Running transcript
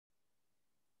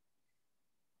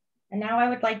And now I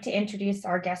would like to introduce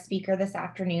our guest speaker this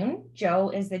afternoon. Joe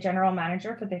is the General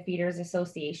Manager for the Feeders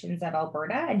Associations of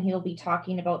Alberta, and he'll be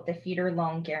talking about the Feeder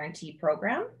Loan Guarantee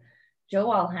Program.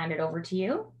 Joe, I'll hand it over to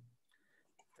you.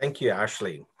 Thank you,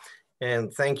 Ashley.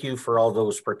 And thank you for all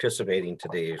those participating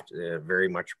today. Very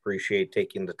much appreciate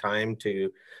taking the time to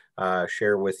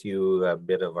share with you a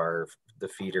bit of the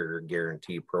Feeder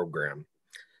Guarantee Program.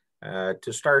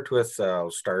 To start with,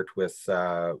 I'll start with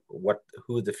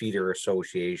who the Feeder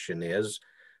Association is.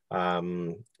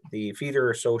 The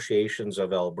Feeder Associations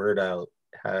of Alberta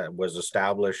was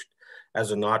established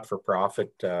as a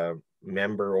not-for-profit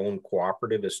member-owned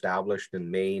cooperative established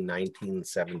in May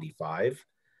 1975.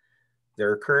 There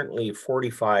are currently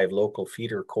 45 local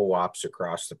feeder co-ops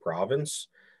across the province.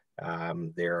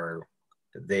 And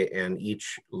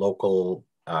each local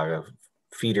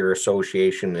feeder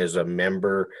association is a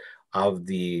member of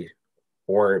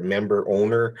member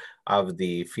owner of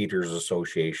the Feeders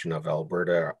Association of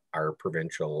Alberta, our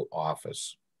provincial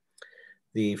office.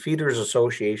 The Feeders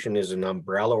Association is an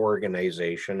umbrella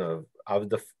organization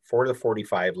for the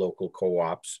 45 local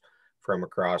co-ops from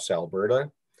across Alberta,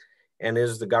 and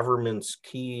is the government's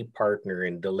key partner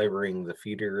in delivering the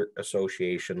Feeder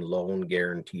Association Loan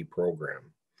Guarantee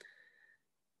Program.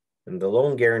 And the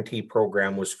Loan Guarantee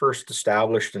Program was first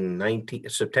established in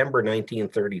September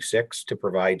 1936 to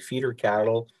provide feeder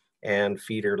cattle and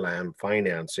feeder lamb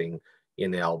financing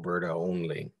in Alberta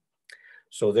only.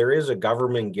 So there is a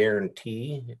government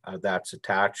guarantee that's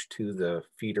attached to the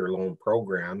Feeder Loan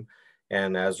Program,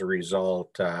 and as a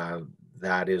result,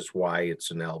 that is why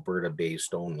it's an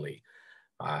Alberta-based only.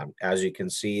 As you can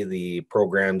see, the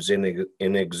program's in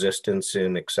existence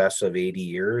in excess of 80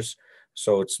 years.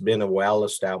 So it's been a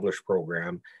well-established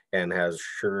program and has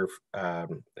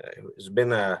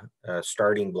been a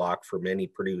starting block for many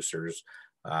producers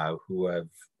who have,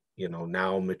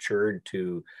 now matured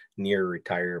to near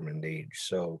retirement age.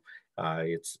 So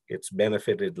it's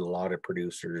benefited a lot of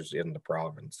producers in the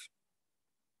province.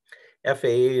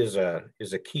 FAA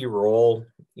is a key role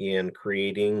in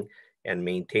creating and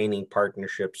maintaining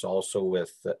partnerships also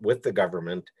with the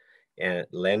government and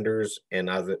lenders and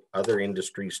other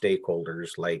industry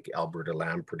stakeholders like Alberta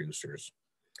lamb producers.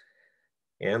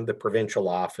 And the provincial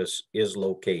office is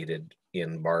located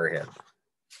in Barrhead.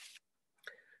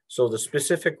 So the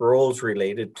specific roles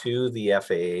related to the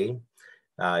FAA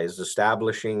is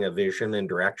establishing a vision and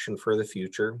direction for the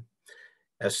future,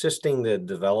 assisting the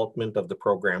development of the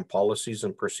program policies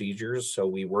and procedures. So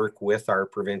we work with our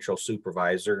provincial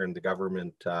supervisor and the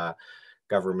government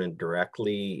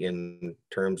directly in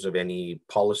terms of any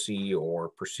policy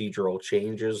or procedural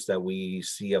changes that we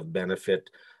see of benefit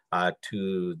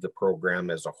to the program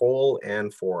as a whole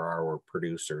and for our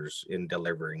producers in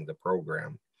delivering the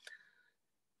program.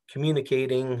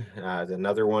 Communicating,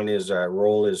 another one is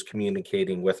role is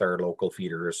communicating with our local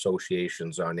feeder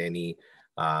associations on any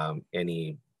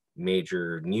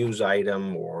major news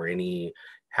item or any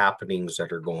happenings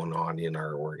that are going on in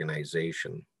our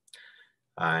organization.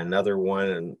 Another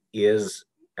one is,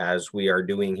 as we are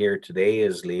doing here today,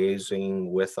 is liaising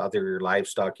with other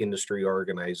livestock industry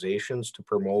organizations to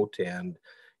promote and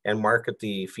market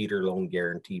the Feeder Loan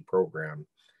Guarantee Program.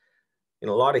 In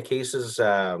a lot of cases,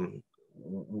 I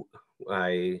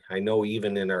know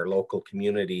even in our local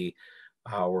community,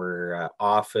 our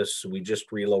office, we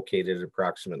just relocated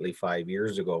approximately 5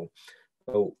 years ago.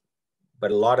 But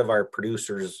a lot of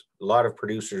producers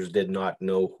did not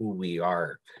know who we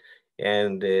are.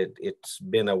 And it's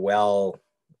been a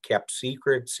well-kept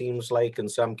secret, seems like in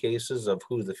some cases, of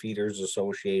who the Feeders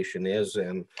Association is.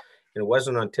 And it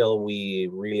wasn't until we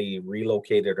really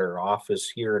relocated our office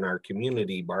here in our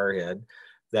community, Barrhead,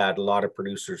 that a lot of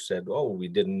producers said, oh, we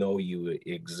didn't know you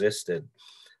existed.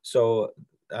 So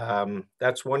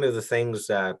that's one of the things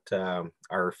that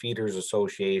our feeders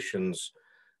associations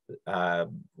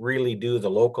really do. The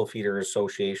local feeder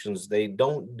associations, they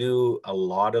don't do a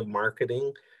lot of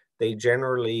marketing. They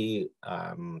generally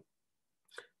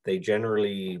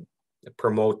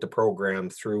promote the program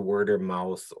through word of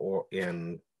mouth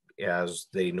as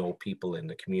they know people in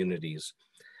the communities.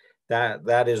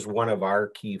 That is one of our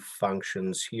key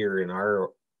functions here in our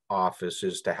office,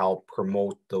 is to help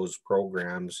promote those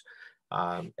programs.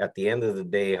 At the end of the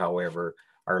day, however,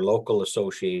 our local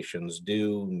associations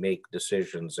do make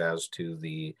decisions as to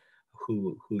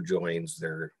who joins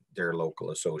their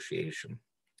local association.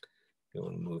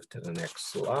 We'll move to the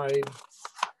next slide.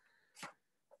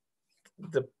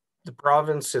 The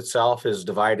province itself is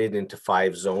divided into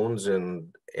 5 zones,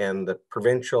 and the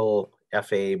provincial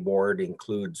FAA board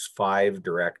includes 5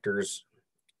 directors,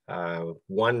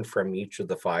 1 from each of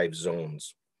the 5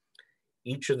 zones.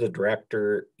 each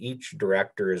director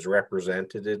is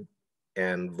represented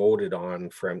and voted on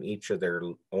from each of their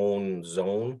own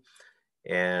zone,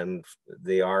 and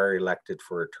they are elected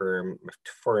for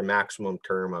a maximum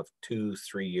term of 2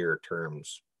 3-year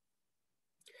terms.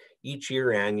 Each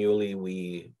year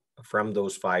annually, from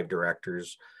those 5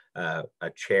 directors, a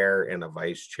chair and a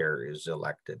vice chair is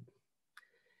elected.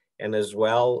 And as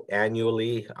well,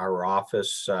 annually, our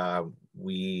office,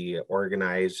 we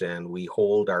organize and we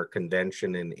hold our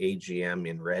convention and AGM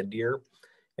in Red Deer,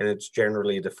 and it's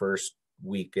generally the first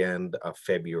weekend of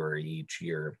February each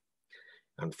year.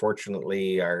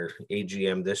 Unfortunately, our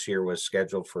AGM this year was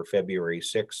scheduled for February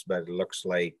 6th, but it looks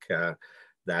like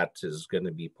that is going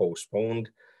to be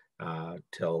postponed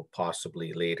till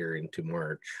possibly later into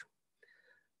March.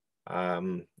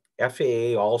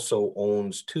 FAA also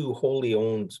owns 2 wholly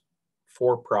owned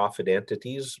for-profit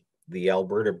entities, the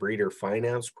Alberta Breeder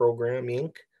Finance Program,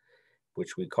 Inc.,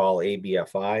 which we call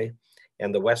ABFI,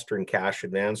 and the Western Cash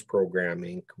Advance Program,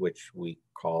 Inc., which we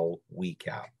call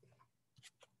WCAP.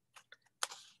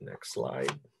 Next slide.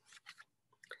 To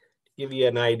give you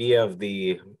an idea of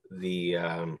the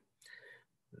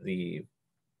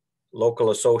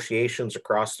local associations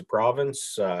across the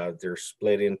province, they're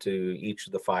split into each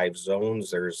of the 5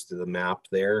 zones. There's the map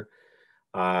there.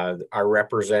 Our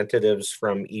representatives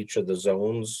from each of the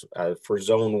zones, for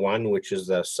Zone 1, which is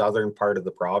the southern part of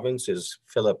the province, is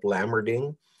Philip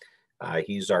Lammerding.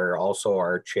 He's also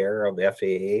our chair of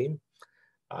FAA.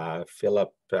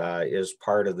 Philip is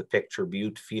part of the Picture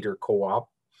Butte Feeder Co-op.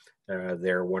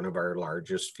 They're one of our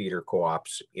largest feeder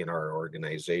co-ops in our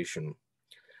organization.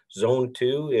 Zone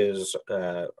 2 is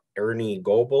Ernie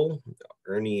Goebel.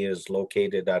 Ernie is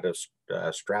located out of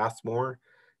Strathmore,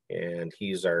 and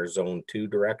he's our Zone 2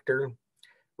 director.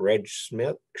 Reg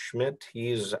Schmidt,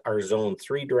 he's our Zone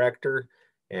 3 director,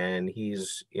 and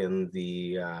he's in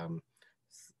the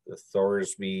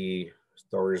Thorsby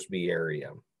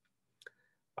area.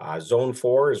 Zone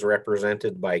 4 is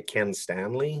represented by Ken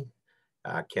Stanley.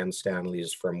 Ken Stanley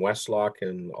is from Westlock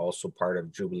and also part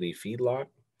of Jubilee Feedlot.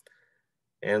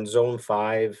 And Zone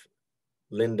 5,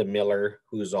 Linda Miller,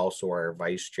 who's also our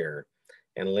vice chair.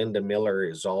 And Linda Miller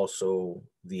is also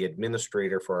the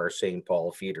administrator for our St.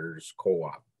 Paul Feeders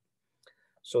Co-op.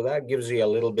 So that gives you a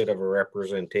little bit of a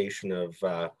representation of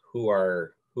who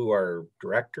our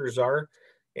directors are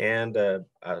and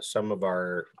some of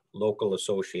our local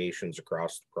associations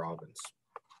across the province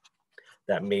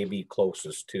that may be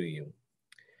closest to you.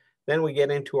 Then we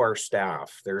get into our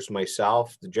staff. There's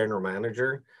myself, the general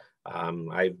manager.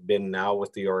 I've been now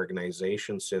with the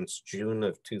organization since June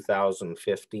of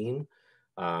 2015.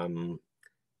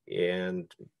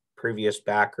 And previous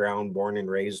background, born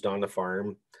and raised on a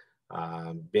farm.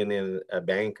 Been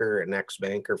an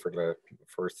ex-banker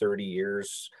for 30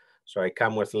 years. So I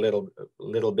come with a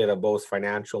little bit of both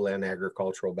financial and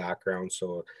agricultural background.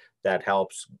 So that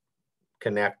helps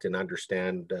connect and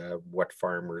understand what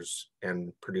farmers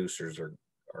and producers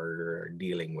are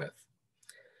dealing with.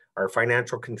 Our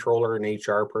financial controller and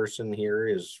HR person here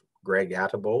is Greg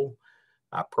Attabo.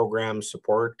 Program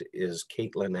support is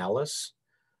Caitlin Ellis.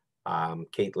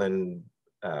 Caitlin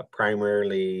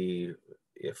primarily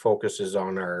focuses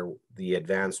on the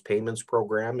advanced payments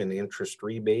program and interest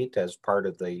rebate as part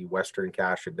of the Western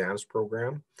Cash Advance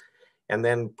program. And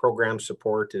then program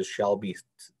support is Shelby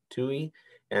Tui,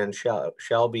 and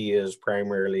Shelby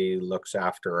primarily looks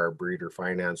after our breeder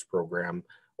finance program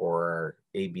or our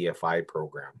ABFI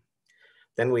program.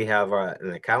 Then we have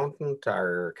an accountant.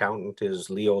 Our accountant is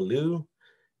Leo Liu,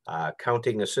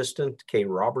 accounting assistant Kay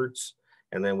Roberts,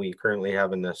 and then we currently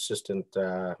have an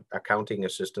accounting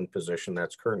assistant position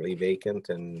that's currently vacant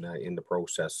and in the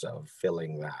process of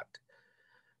filling that.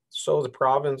 So the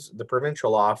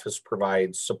provincial office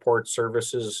provides support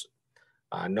services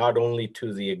not only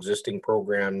to the existing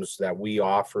programs that we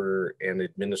offer and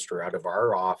administer out of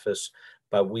our office,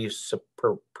 but we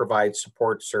provide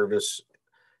support service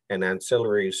and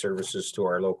ancillary services to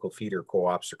our local feeder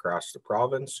co-ops across the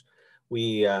province.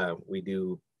 We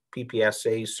do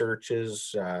PPSA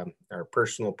searches, our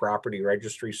personal property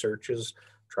registry searches,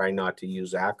 try not to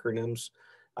use acronyms.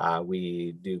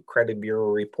 We do credit bureau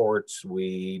reports.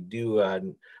 We do a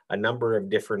number of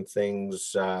different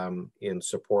things in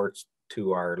support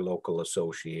to our local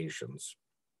associations.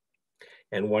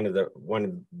 And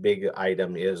one big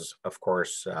item is, of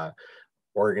course,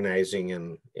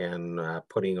 organizing and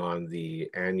putting on the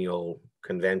annual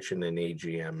convention and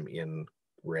AGM in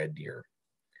Red Deer.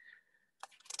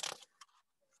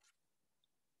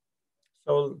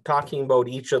 So talking about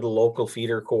each of the local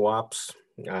feeder co-ops,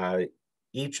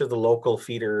 each of the local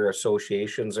feeder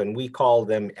associations, and we call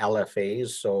them LFAs.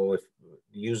 So if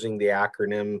using the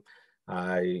acronym,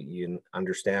 you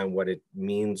understand what it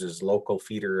means is local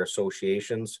feeder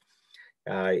associations.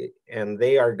 And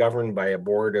they are governed by a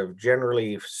board of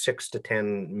generally 6 to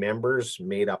 10 members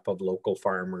made up of local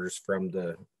farmers from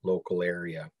the local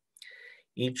area.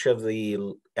 Each of the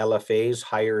LFAs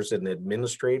hires an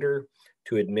administrator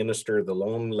to administer the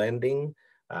loan lending,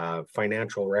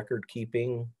 financial record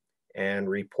keeping, and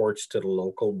reports to the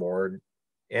local board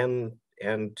and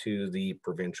to the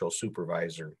provincial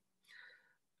supervisor.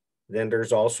 Then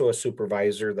there's also a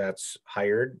supervisor that's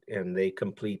hired, and they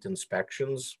complete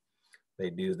inspections. They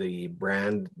do the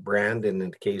brand, and in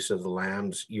the case of the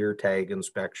lambs, ear tag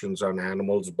inspections on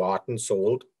animals bought and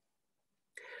sold.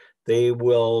 They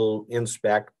will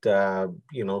inspect,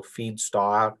 feed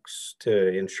stocks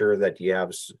to ensure that you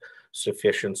have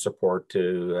sufficient support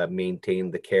to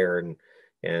maintain the care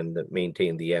and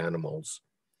maintain the animals.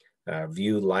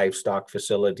 View livestock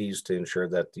facilities to ensure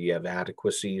that you have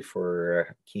adequacy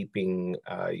for keeping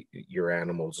your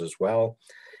animals as well.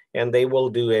 And they will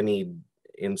do any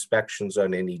inspections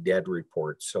on any dead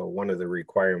reports. So one of the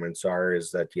requirements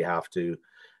is that you have to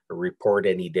report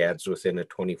any deads within a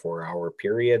 24-hour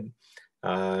period.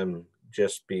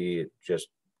 Just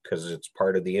because it's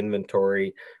part of the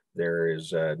inventory, there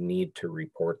is a need to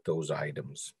report those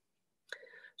items.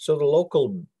 So the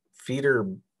local feeder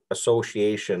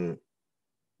association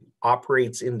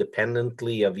operates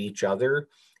independently of each other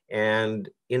and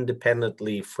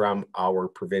independently from our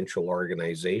provincial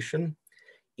organization.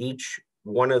 Each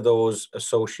one of those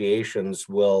associations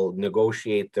will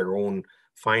negotiate their own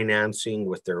financing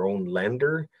with their own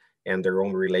lender and their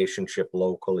own relationship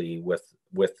locally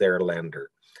with their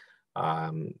lender.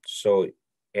 And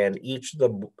each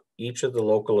of the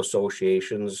local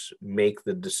associations make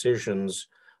the decisions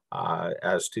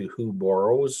as to who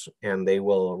borrows, and they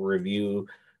will review,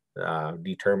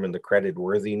 determine the credit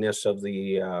worthiness of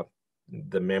the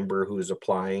member who's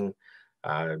applying,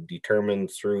 determine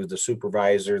through the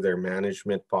supervisor, their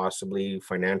management, possibly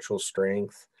financial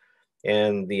strength,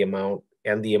 and the amount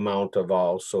of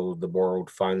also the borrowed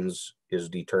funds is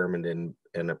determined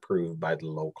and approved by the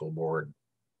local board.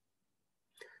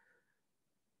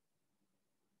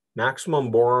 Maximum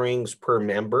borrowings per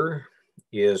member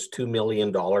is $2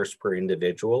 million per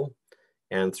individual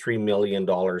and $3 million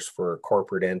for a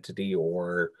corporate entity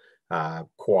or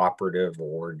cooperative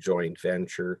or joint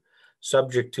venture,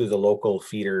 subject to the local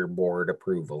feeder board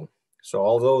approval. So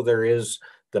although there is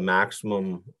the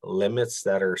maximum limits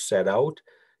that are set out,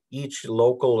 each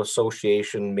local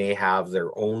association may have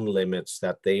their own limits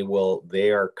that they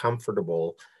are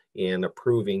comfortable in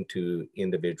approving to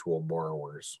individual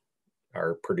borrowers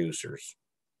or producers.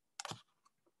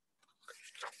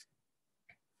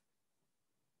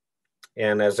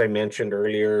 And as I mentioned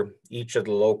earlier, each of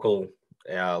the local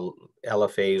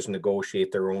LFAs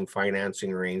negotiate their own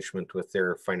financing arrangement with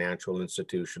their financial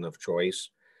institution of choice.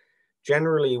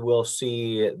 Generally, we'll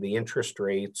see the interest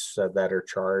rates that are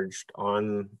charged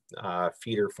on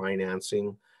feeder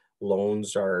financing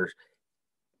loans are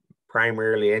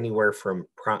primarily anywhere from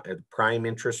prime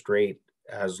interest rate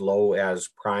as low as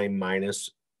prime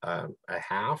minus a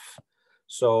half.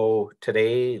 So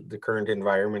today, the current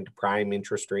environment prime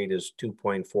interest rate is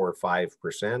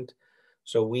 2.45%.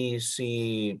 So we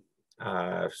see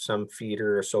some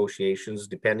feeder associations,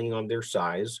 depending on their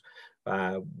size,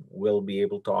 will be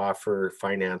able to offer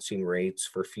financing rates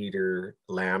for feeder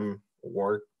lamb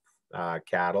or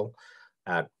cattle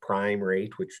at prime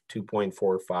rate, which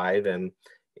 2.45,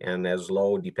 and as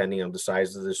low, depending on the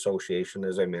size of the association,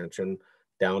 as I mentioned,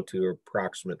 down to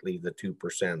approximately the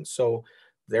 2%. So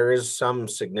there is some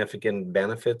significant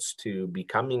benefits to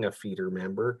becoming a feeder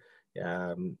member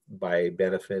by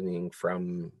benefiting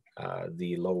from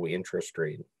the low interest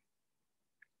rate.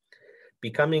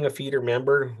 Becoming a feeder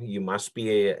member, you must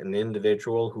be an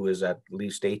individual who is at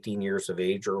least 18 years of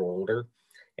age or older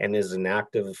and is an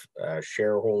active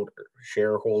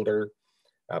shareholder,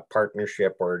 a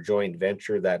partnership, or a joint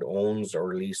venture that owns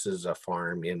or leases a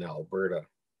farm in Alberta.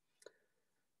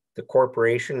 The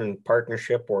corporation and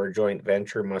partnership or a joint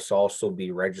venture must also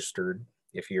be registered.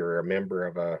 If you're a member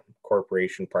of a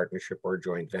corporation, partnership, or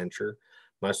joint venture,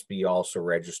 must be also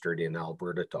registered in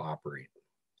Alberta to operate.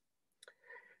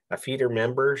 A feeder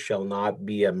member shall not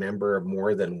be a member of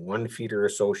more than one feeder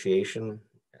association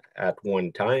at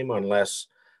one time unless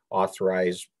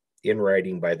authorized in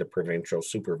writing by the provincial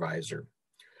supervisor.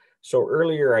 So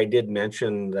earlier I did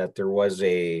mention that there was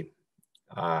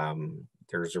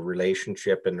there's a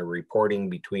relationship and a reporting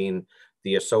between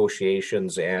the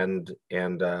associations and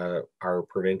our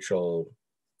provincial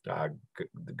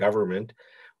the government.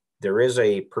 There is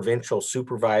a provincial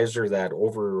supervisor that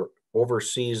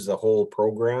oversees the whole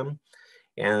program.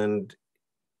 And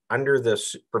under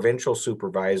this provincial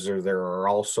supervisor, there are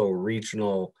also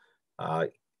regional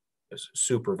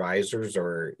supervisors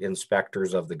or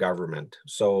inspectors of the government.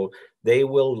 So they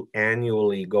will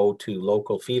annually go to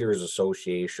local feeders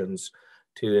associations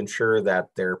to ensure that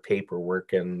their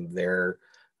paperwork and their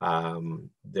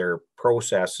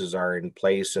processes are in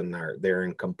place and they're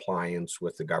in compliance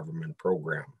with the government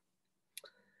program.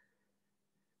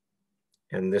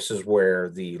 And this is where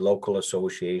the local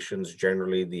associations,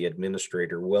 generally the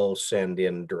administrator, will send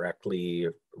in directly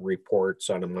reports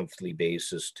on a monthly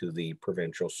basis to the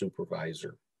provincial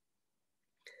supervisor.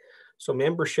 So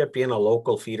membership in a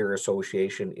local feeder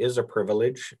association is a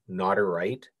privilege, not a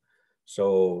right.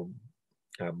 So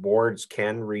boards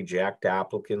can reject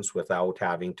applicants without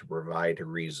having to provide a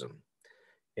reason.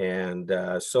 And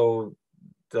so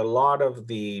a lot of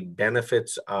the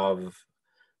benefits of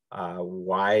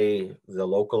why the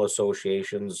local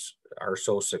associations are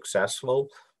so successful,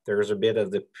 there's a bit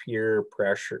of the peer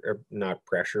pressure, not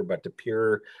pressure, but the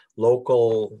pure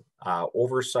local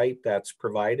oversight that's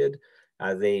provided.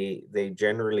 They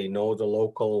generally know the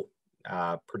local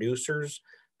producers.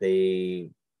 They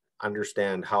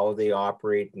understand how they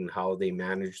operate and how they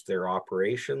manage their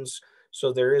operations.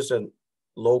 So there is a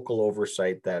local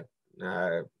oversight that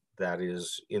that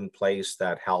is in place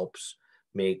that helps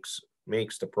makes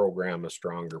the program a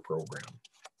stronger program.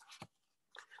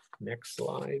 Next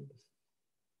slide.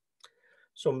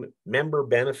 So member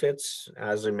benefits,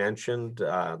 as I mentioned,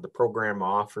 the program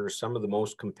offers some of the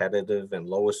most competitive and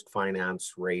lowest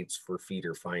finance rates for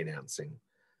feeder financing.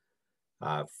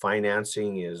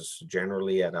 Financing is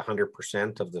generally at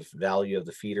 100% of the value of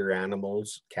the feeder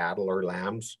animals, cattle or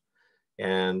lambs.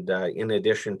 And in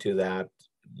addition to that,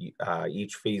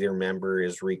 each feeder member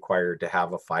is required to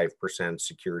have a 5%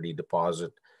 security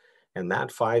deposit. And that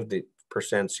 5%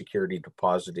 security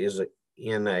deposit is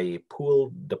in a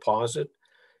pool deposit.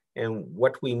 And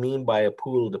what we mean by a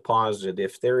pool deposit,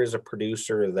 if there is a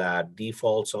producer that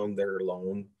defaults on their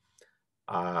loan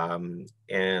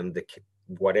and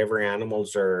whatever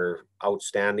animals are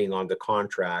outstanding on the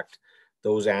contract,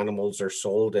 those animals are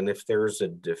sold. And if there's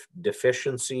a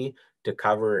deficiency to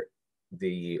cover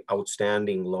the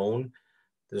outstanding loan,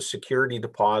 the security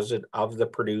deposit of the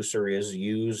producer is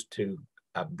used to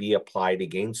be applied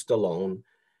against the loan.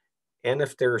 And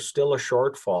if there's still a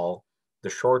shortfall, the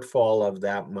shortfall of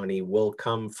that money will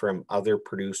come from other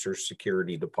producers'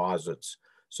 security deposits.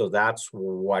 So that's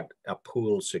what a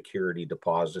pool security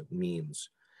deposit means.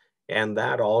 And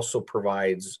that also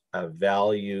provides a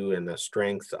value and a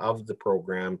strength of the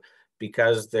program,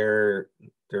 because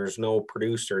there's no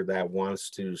producer that wants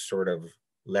to sort of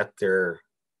let their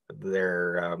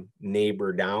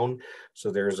neighbor down.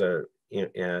 So there's a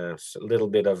little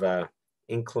bit of a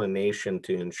inclination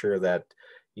to ensure that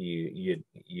you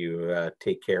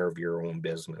take care of your own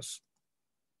business.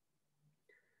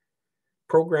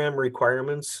 Program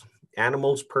requirements.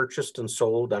 Animals purchased and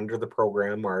sold under the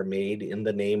program are made in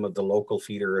the name of the local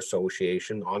feeder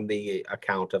association on the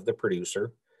account of the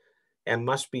producer, and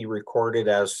must be recorded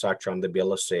as such on the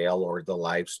bill of sale or the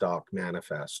livestock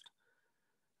manifest.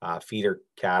 Feeder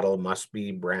cattle must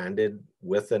be branded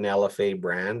with an LFA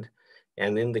brand.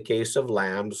 And in the case of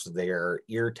lambs, they are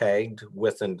ear tagged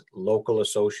with a local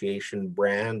association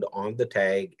brand on the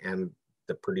tag and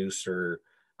the producer,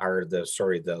 or the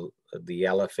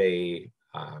LFA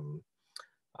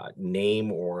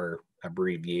name or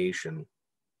abbreviation.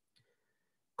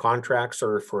 Contracts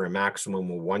are for a maximum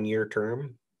of 1 year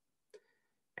term.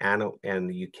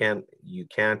 And you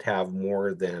can't have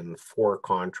more than 4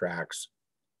 contracts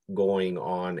going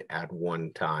on at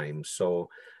one time. So,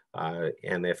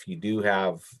 and if you do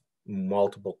have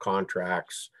multiple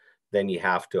contracts, then you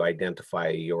have to identify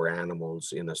your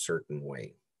animals in a certain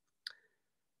way.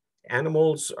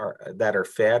 Animals that are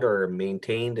fed or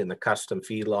maintained in a custom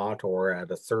feedlot or at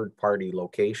a third-party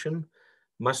location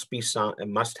must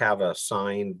have a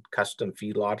signed custom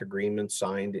feedlot agreement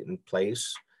signed in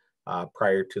place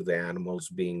prior to the animals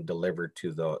being delivered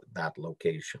to that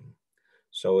location.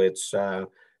 So it's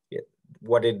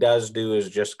what it does do is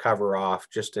just cover off,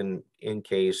 just in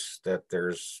case that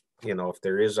there's, if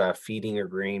there is a feeding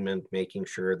agreement, making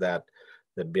sure that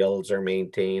the bills are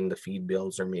maintained, the feed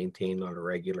bills are maintained on a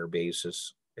regular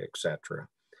basis, etc.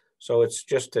 So it's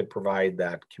just to provide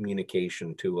that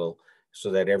communication tool so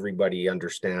that everybody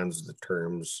understands the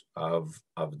terms of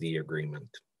the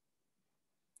agreement.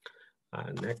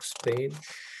 Next page.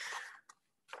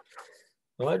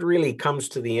 Well, it really comes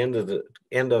to the end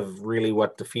of really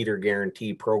what the feeder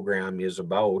guarantee program is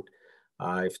about.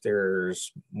 If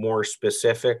there's more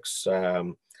specifics,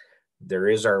 there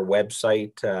is our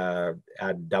website at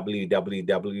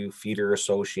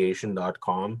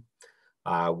www.feederassociation.com.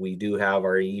 We do have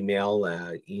our email.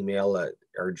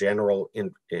 Our general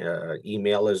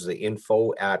email is the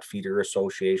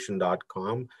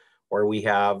info@feederassociation.com, or we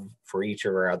have for each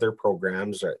of our other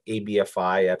programs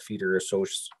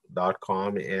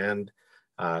abfi@feederassociation.com and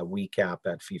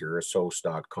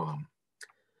wecap@feederassociation.com.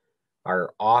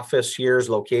 Our office here is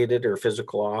located, our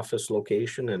physical office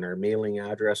location, and our mailing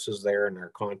address is there, and our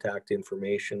contact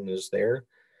information is there.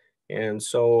 And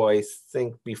so I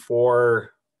think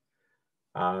before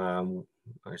I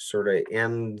sort of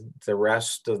end the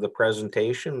rest of the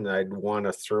presentation, I'd want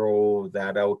to throw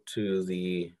that out to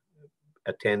the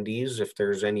attendees if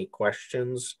there's any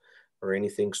questions or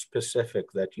anything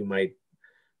specific that you might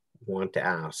want to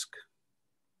ask.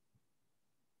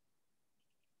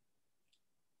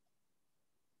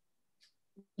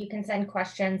 You can send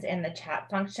questions in the chat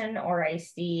function, or I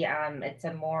see it's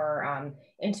a more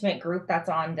intimate group that's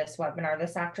on this webinar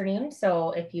this afternoon. So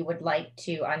if you would like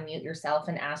to unmute yourself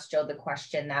and ask Joe the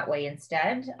question that way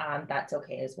instead, that's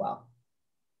okay as well.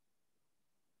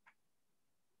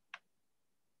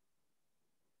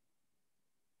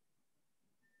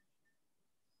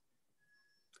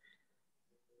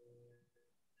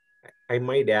 I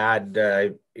might add,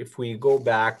 if we go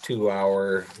back to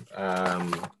our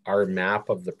map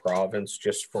of the province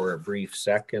just for a brief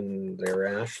second there,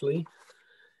 Ashley,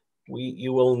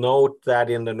 you will note that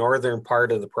in the northern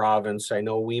part of the province, I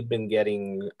know we've been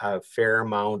getting a fair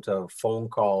amount of phone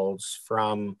calls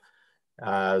from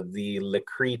the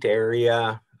Lacrete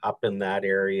area, up in that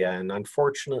area. And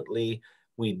unfortunately,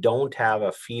 we don't have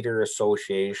a feeder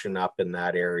association up in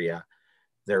that area.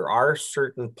 There are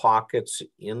certain pockets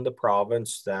in the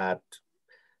province that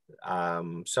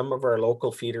some of our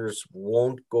local feeders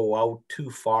won't go out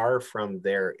too far from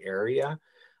their area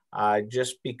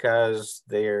just because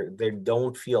they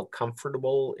don't feel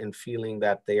comfortable in feeling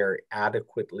that they are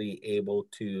adequately able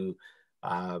to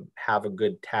have a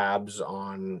good tabs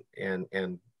on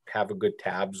and have a good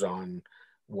tabs on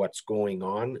what's going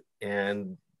on,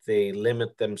 and they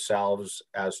limit themselves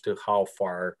as to how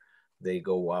far they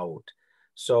go out.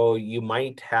 So there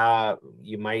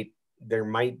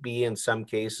might be in some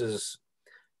cases,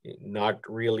 not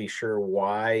really sure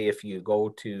why, if you go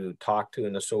to talk to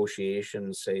an association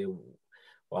and say,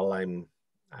 well, I'm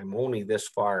only this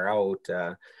far out.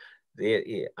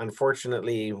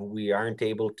 Unfortunately, we aren't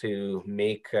able to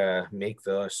make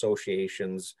the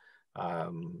associations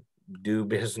do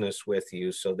business with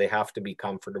you. So they have to be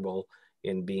comfortable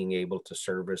in being able to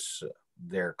service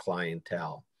their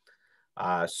clientele.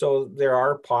 So there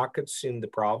are pockets in the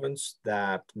province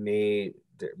that may,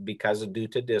 due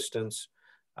to distance,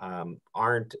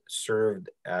 aren't served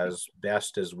as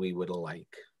best as we would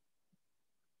like.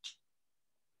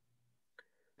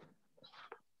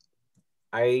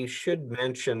 I should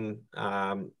mention,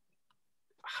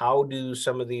 how do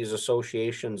some of these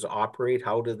associations operate?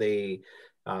 How do they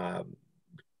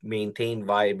maintain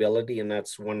viability? And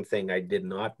that's one thing I did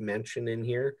not mention in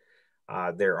here.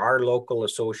 There are local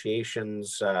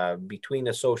associations. Between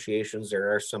associations,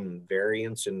 there are some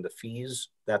variance in the fees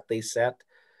that they set.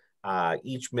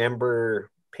 Each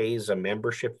member pays a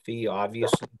membership fee,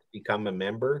 obviously, to become a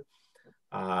member.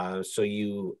 So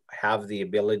you have the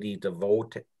ability to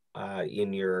vote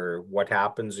in what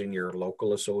happens in your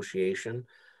local association.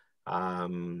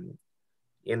 In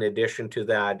addition to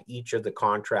that, each of the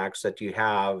contracts that you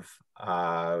have,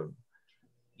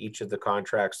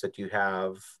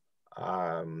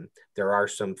 there are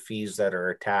some fees that are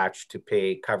attached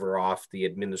to cover off the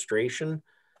administration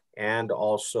and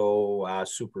also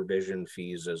supervision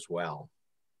fees as well.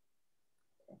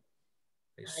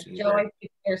 Joe, I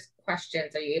think there's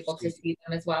questions. Are you able to see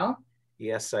them as well?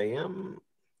 Yes, I am.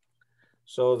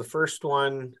 So the first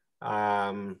one,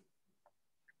 I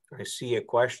see a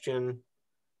question.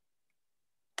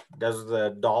 Does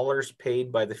the dollars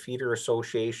paid by the feeder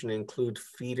association include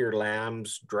feeder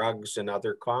lambs, drugs, and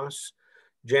other costs?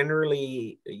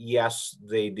 Generally, yes,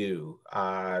 they do.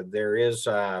 There is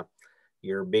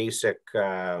your basic,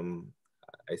 I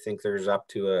think there's up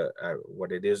to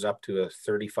up to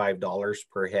 $35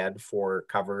 per head for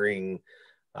covering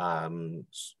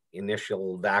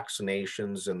initial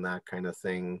vaccinations and that kind of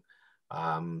thing.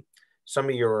 Some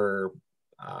of your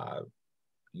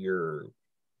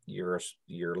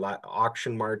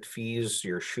auction mart fees,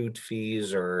 your shoot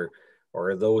fees, or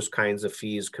those kinds of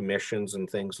fees, commissions and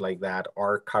things like that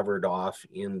are covered off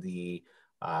in the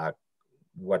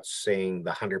what's saying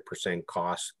the 100%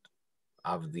 cost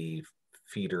of the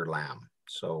feeder lamb.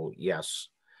 So yes,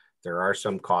 There are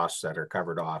some costs that are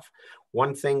covered off.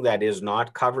 One thing that is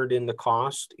not covered in the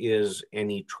cost is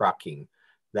any trucking.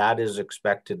 That is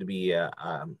expected to be a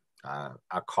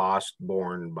cost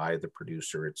borne by the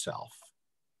producer itself.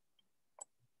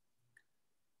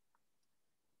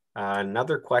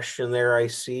 Another question there I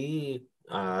see,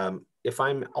 if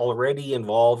I'm already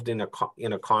involved in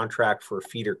a contract for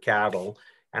feeder cattle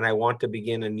and I want to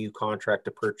begin a new contract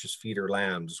to purchase feeder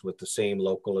lambs with the same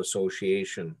local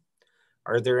association,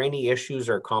 are there any issues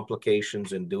or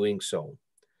complications in doing so?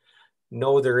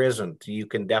 No, there isn't. You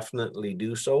can definitely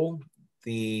do so.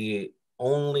 The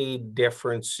only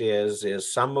difference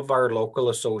is some of our local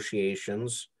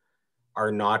associations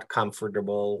are not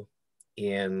comfortable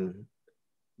in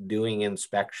doing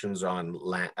inspections on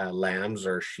lambs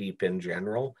or sheep in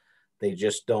general. They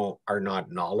just are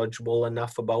not knowledgeable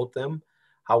enough about them.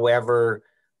 However,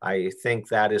 I think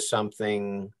that is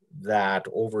something that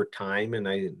over time,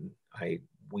 and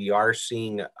we are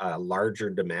seeing a larger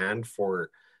demand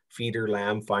for feeder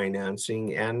lamb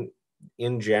financing and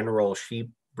in general sheep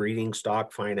breeding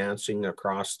stock financing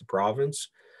across the province.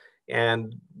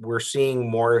 And we're seeing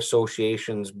more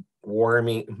associations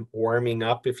warming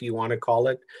up, if you want to call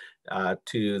it,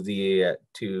 to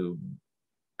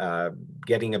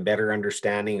getting a better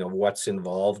understanding of what's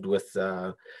involved with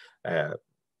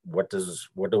what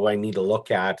do I need to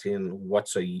look at in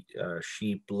what's a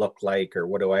sheep look like, or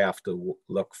what do I have to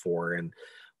look for. And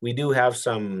we do have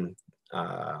some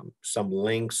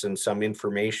links and some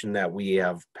information that we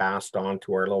have passed on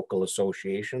to our local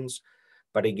associations.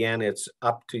 But again, it's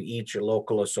up to each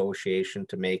local association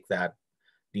to make that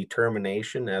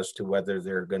determination as to whether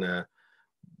they're going to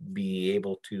be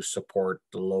able to support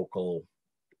the local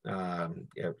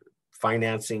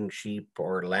financing sheep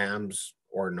or lambs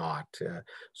or not.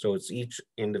 So it's each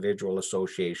individual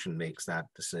association makes that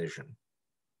decision.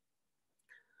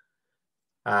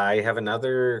 I have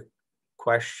another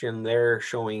question there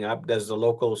showing up. Does the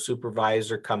local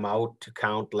supervisor come out to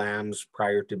count lambs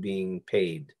prior to being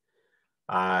paid?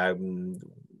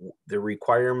 The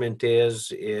requirement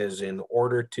is in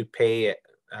order to pay,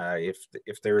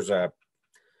 if there's a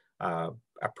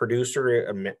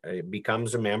producer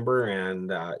becomes a member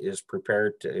and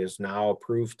is now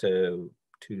approved to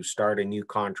start a new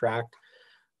contract,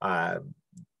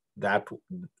 that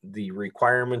the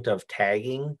requirement of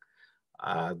tagging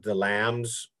the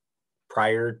lambs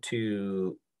prior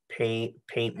to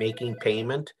making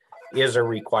payment is a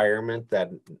requirement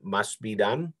that must be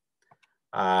done.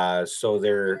 So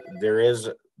there is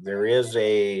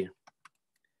a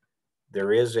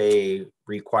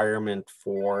requirement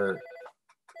for,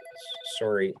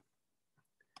 sorry,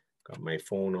 got my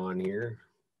phone on here.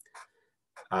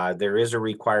 There is a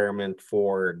requirement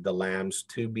for the lambs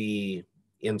to be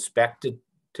inspected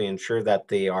to ensure that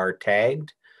they are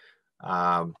tagged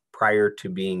prior to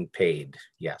being paid.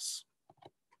 Yes.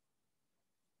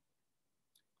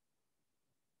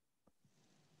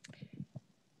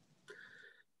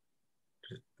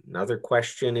 Another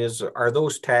question is, are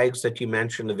those tags that you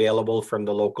mentioned available from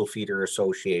the local feeder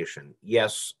association?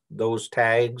 Yes, those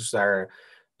tags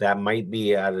that might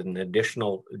be at an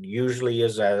additional, usually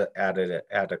is at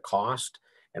a cost.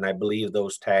 And I believe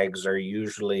those tags are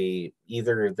usually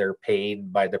either they're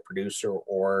paid by the producer,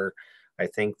 or I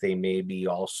think they may be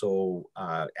also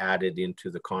added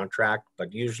into the contract,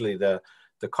 but usually the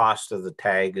cost of the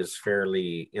tag is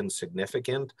fairly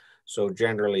insignificant. So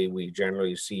we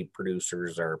generally see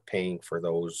producers are paying for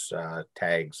those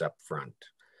tags up front.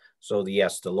 So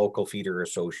yes, the local feeder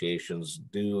associations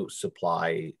do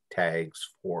supply tags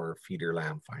for feeder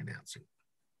lamb financing.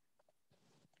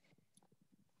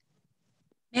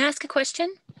 May I ask a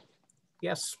question?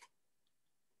 Yes.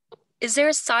 Is there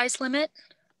a size limit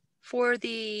for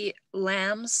the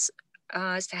lambs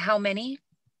as to how many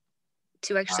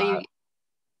to actually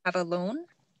have a loan?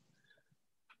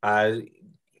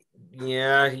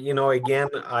 Yeah, again,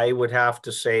 I would have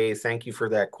to say thank you for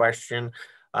that question.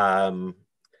 There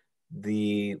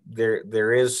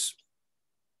is,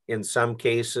 in some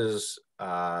cases,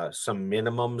 some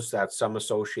minimums that some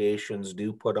associations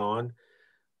do put on.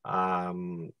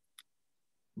 And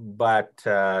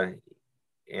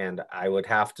I would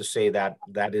have to say that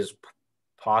is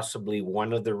possibly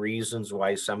one of the reasons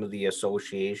why some of the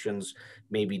associations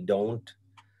maybe don't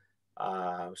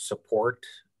support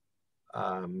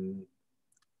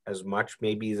as much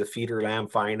maybe the feeder lamb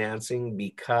financing,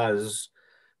 because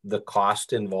the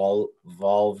cost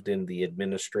involved in the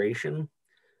administration.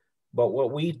 But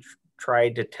what we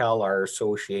tried to tell our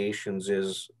associations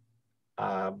is,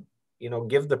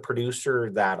 give the producer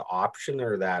that option,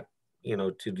 or that,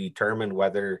 to determine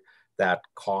whether that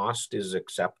cost is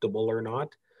acceptable or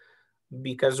not.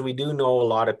 because we do know a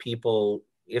lot of people,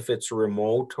 if it's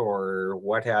remote or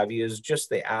what have you, is just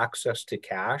the access to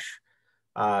cash.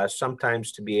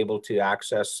 Sometimes to be able to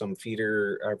access some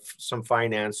feeder, some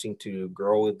financing to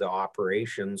grow the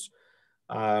operations,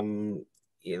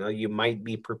 you know, you might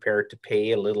be prepared to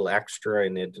pay a little extra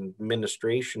in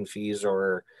administration fees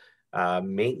or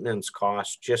maintenance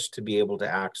costs just to be able to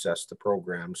access the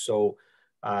program. So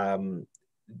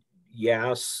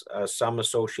yes, some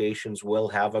associations will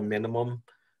have a minimum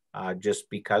just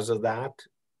because of that.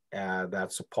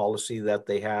 That's a policy that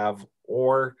they have,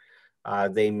 or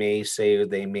they may say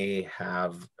they may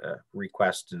have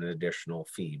request an additional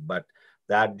fee, but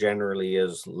that generally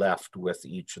is left with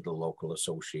each of the local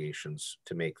associations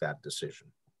to make that decision.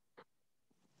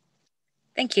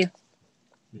 Thank you.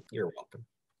 You're welcome.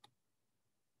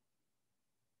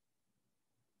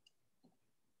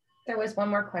 There was one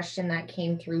more question that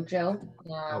came through, Joe.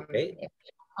 Okay.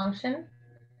 Function.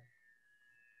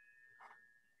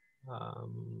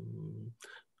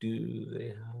 Do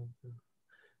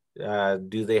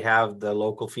they have the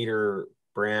local feeder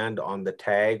brand on the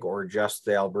tag, or just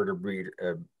the Alberta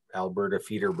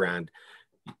feeder brand?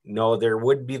 No, there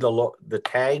would be the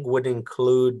tag would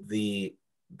include the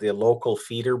local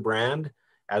feeder brand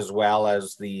as well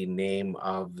as the name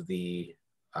of the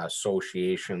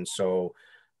association. So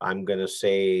I'm going to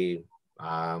say,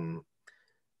 because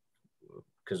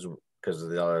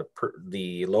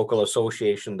the local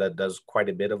association that does quite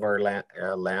a bit of our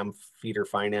lamb feeder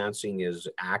financing is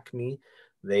Acme.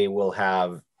 They will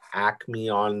have Acme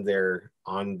on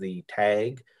the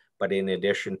tag, but in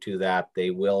addition to that, they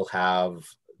will have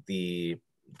the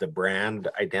brand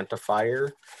identifier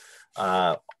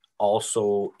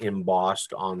also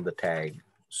embossed on the tag.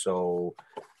 So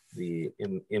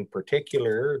in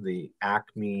particular, the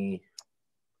Acme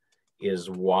is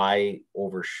Y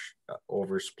over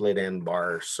split end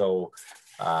bar. So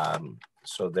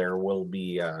so there will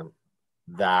be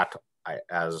that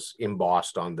as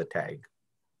embossed on the tag.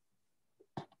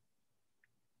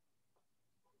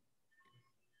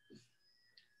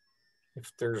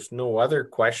 If there's no other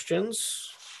questions,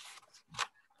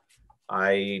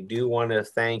 I do want to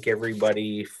thank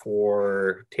everybody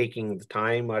for taking the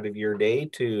time out of your day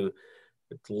to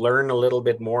learn a little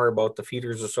bit more about the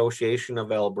Feeders Association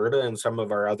of Alberta and some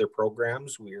of our other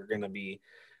programs. We are going to be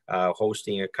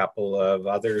hosting a couple of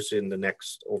others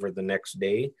over the next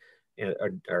day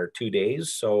or 2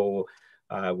 days. So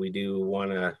we do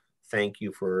want to thank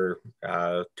you for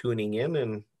tuning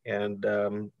in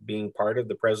and being part of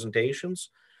the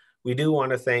presentations. We do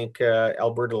want to thank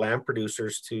Alberta lamb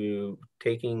producers to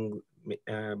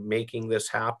making this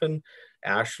happen.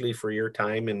 Ashley, for your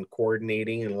time in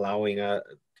coordinating and allowing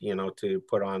to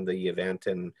put on the event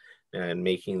and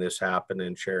making this happen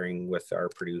and sharing with our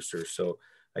producers. So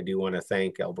I do want to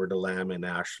thank Alberta Lamb and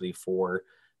Ashley for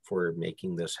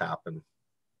making this happen.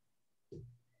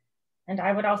 And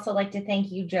I would also like to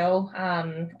thank you, Joe,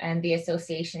 and the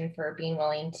association for being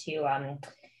willing to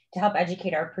help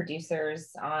educate our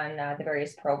producers on the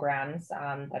various programs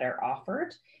that are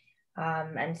offered.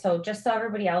 And so just so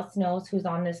everybody else knows who's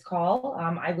on this call,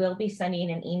 I will be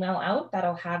sending an email out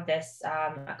that'll have this,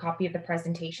 a copy of the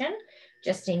presentation,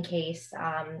 just in case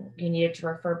you needed to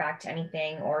refer back to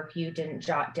anything, or if you didn't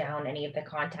jot down any of the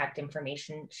contact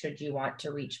information, should you want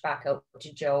to reach back out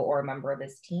to Joe or a member of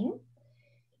his team.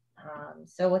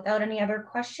 So without any other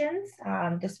questions,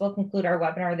 this will conclude our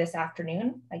webinar this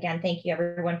afternoon. Again, thank you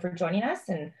everyone for joining us,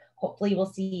 and hopefully we'll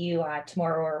see you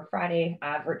tomorrow or Friday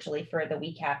virtually for the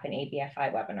WECAP and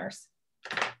ABFI webinars.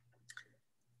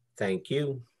 Thank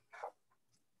you.